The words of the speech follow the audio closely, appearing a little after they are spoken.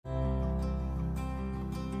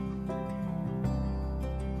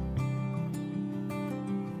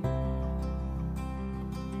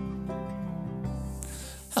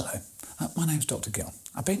Hello, my name's Dr. Gill.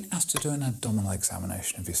 I've been asked to do an abdominal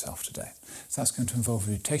examination of yourself today. So that's going to involve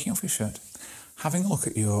you taking off your shirt, having a look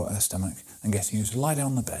at your stomach and getting you to lie down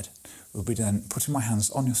on the bed. We'll be then putting my hands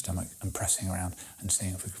on your stomach and pressing around and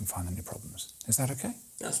seeing if we can find any problems. Is that okay?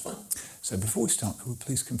 That's fine. So before we start, could we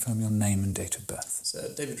please confirm your name and date of birth? So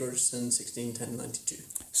David Rogerson, 161092.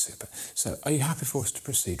 Super. So are you happy for us to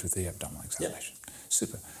proceed with the abdominal examination? Yep.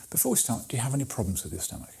 Super. Before we start, do you have any problems with your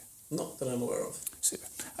stomach? Not that I'm aware of. Super.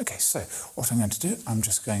 Okay, so what I'm going to do, I'm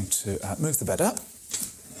just going to move the bed up.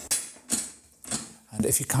 And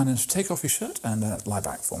if you kind of take off your shirt and lie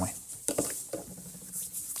back for me.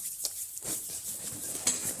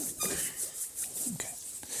 Okay.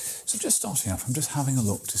 So just starting off, I'm just having a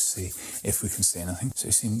look to see if we can see anything. So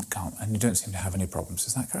you seem calm and you don't seem to have any problems,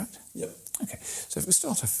 is that correct? Yep. Okay, so if we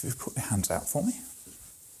start off, if you put your hands out for me.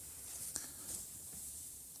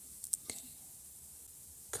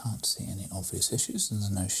 Can't see any obvious issues and there's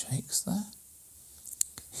no shakes there.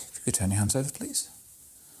 If you could turn your hands over, please.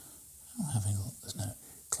 I'm having a look, there's no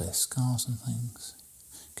clear scars and things.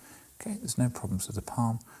 Okay, there's no problems with the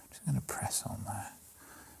palm. I'm just going to press on there.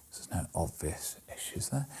 There's no obvious issues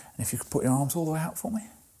there. And if you could put your arms all the way out for me.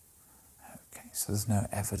 Okay, so there's no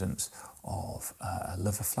evidence of a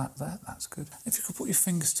liver flap there, that's good. If you could put your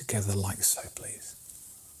fingers together like so, please.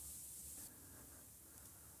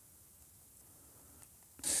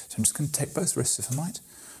 So I'm just going to take both wrists if I might.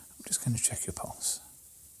 I'm just going to check your pulse.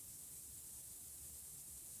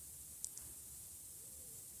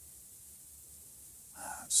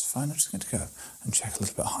 That's fine. I'm just going to go and check a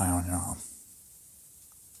little bit higher on your arm.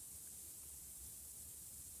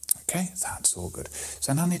 Okay, that's all good.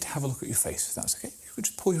 So now I need to have a look at your face, if that's okay. If you could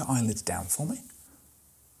just pull your eyelids down for me.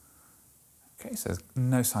 Okay, so there's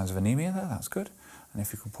no signs of anemia there, that's good. And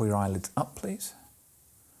if you could pull your eyelids up, please.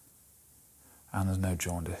 And there's no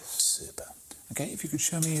jaundice. Super. Okay, if you could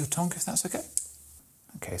show me your tongue, if that's okay.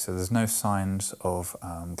 Okay, so there's no signs of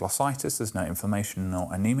glossitis, there's no inflammation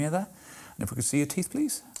or anemia there. And if we could see your teeth,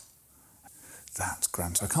 please. That's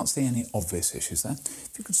grand. So I can't see any obvious issues there.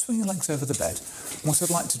 If you could swing your legs over the bed. What I'd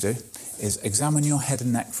like to do is examine your head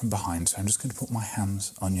and neck from behind. So I'm just going to put my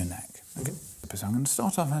hands on your neck. Okay. So I'm going to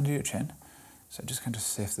start off under your chin. So just going to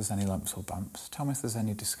see if there's any lumps or bumps. Tell me if there's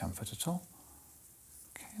any discomfort at all.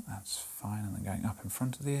 That's fine, and then going up in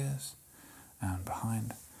front of the ears and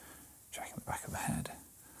behind, checking the back of the head,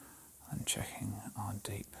 and checking our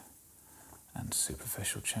deep and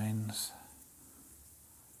superficial chains,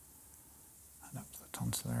 and up to the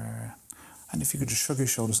tonsillar area. And if you could just shrug your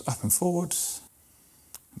shoulders up and forwards,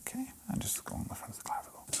 okay, and just along the front of the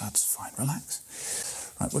clavicle. That's fine,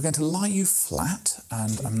 relax. Right, we're going to lie you flat,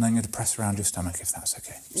 and I'm then going to press around your stomach if that's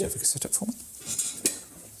okay. So if you could sit up for me.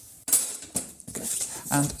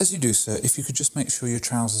 And as you do so, if you could just make sure your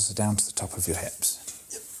trousers are down to the top of your hips.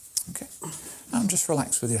 Yep. Okay. And just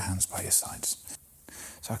relax with your hands by your sides.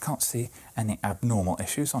 So I can't see any abnormal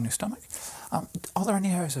issues on your stomach. Are there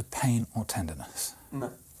any areas of pain or tenderness?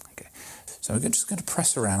 No. Okay. So we're just going to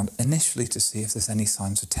press around initially to see if there's any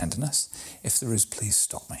signs of tenderness. If there is, please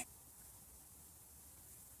stop me.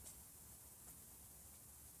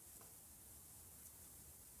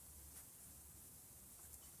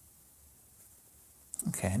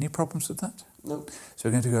 Okay, any problems with that? Nope. So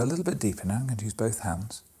we're going to go a little bit deeper now. I'm going to use both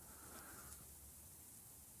hands.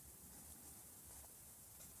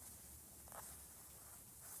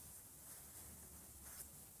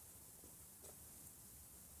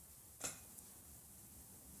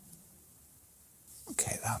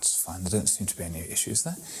 Okay, that's fine. There don't seem to be any issues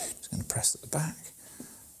there. Just going to press at the back.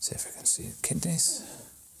 See if I can see your kidneys.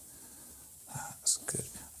 That's good.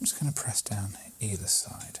 I'm just going to press down either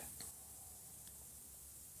side.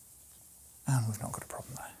 And we've not got a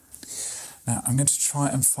problem there. Now I'm going to try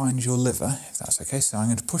and find your liver, if that's okay. So I'm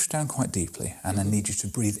going to push down quite deeply and I need you to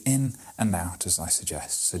breathe in and out as I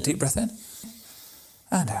suggest. So deep breath in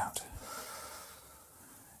and out.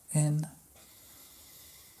 In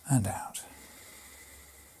and out.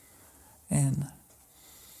 In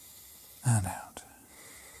and out.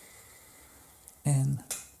 In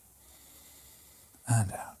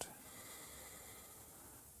and out.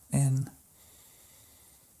 In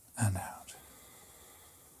and out.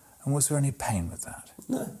 And was there any pain with that?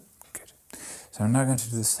 No. Good. So I'm now going to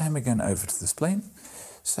do the same again over to the spleen.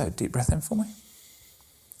 So deep breath in for me.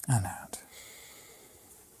 And out.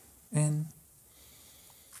 In.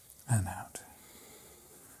 And out.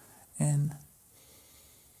 In.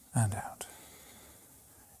 And out.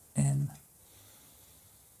 In.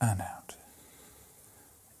 And out.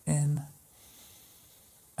 In.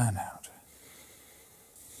 And out.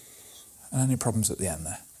 And any problems at the end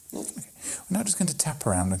there? Nope. Okay. We're now just going to tap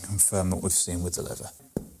around and confirm what we've seen with the liver.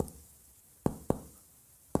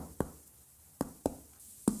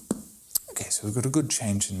 so we've got a good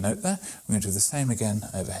change in note there. We're going to do the same again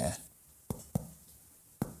over here.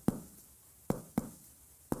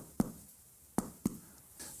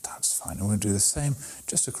 That's fine. And we're going to do the same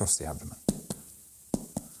just across the abdomen.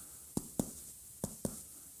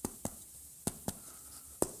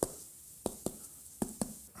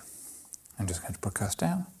 I'm just going to percuss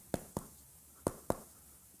down.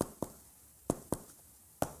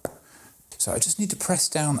 So I just need to press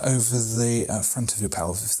down over the front of your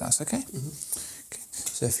pelvis, if that's okay. Okay.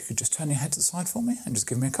 So if you could just turn your head to the side for me and just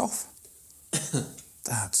give me a cough.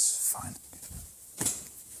 That's fine.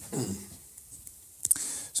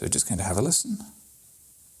 So just going to have a listen.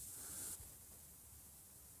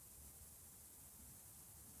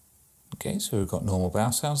 Okay, so we've got normal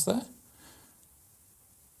bowel sounds there.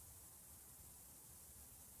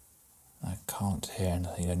 I can't hear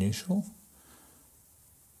anything unusual.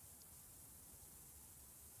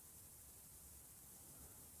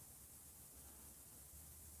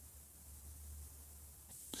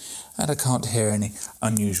 And I can't hear any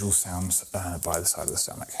unusual sounds by the side of the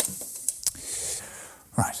stomach.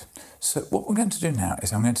 Right, so what we're going to do now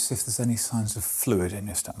is I'm going to see if there's any signs of fluid in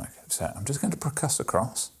your stomach. So I'm just going to percuss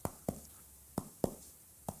across.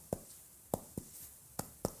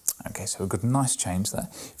 Okay, so we've got a nice change there.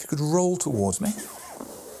 If you could roll towards me.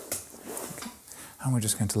 Okay. And we're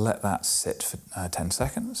just going to let that sit for 10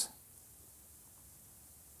 seconds.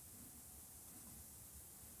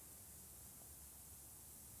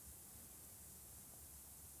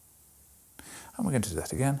 And we're going to do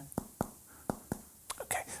that again.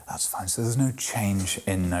 Okay, that's fine. So there's no change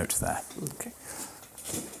in note there. Okay.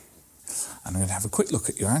 And I'm going to have a quick look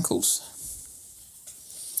at your ankles.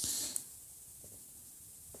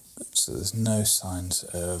 So there's no signs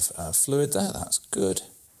of fluid there. That's good.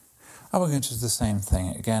 And we're going to do the same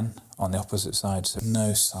thing again on the opposite side. So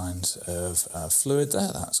no signs of fluid there.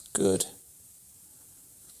 That's good.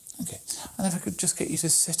 Okay. And if I could just get you to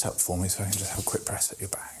sit up for me so I can just have a quick press at your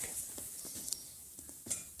back.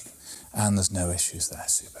 And there's no issues there,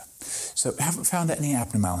 super. So we haven't found any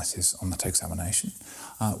abnormalities on that examination.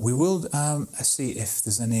 We will see if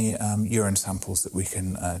there's any urine samples that we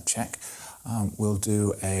can check. We'll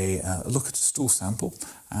do a look at a stool sample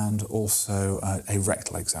and also a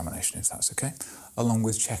rectal examination, if that's okay, along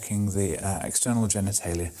with checking the external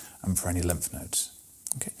genitalia and for any lymph nodes.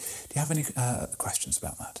 Okay. Do you have any questions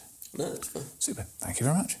about that? No, that's fine. Super. Thank you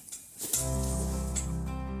very much.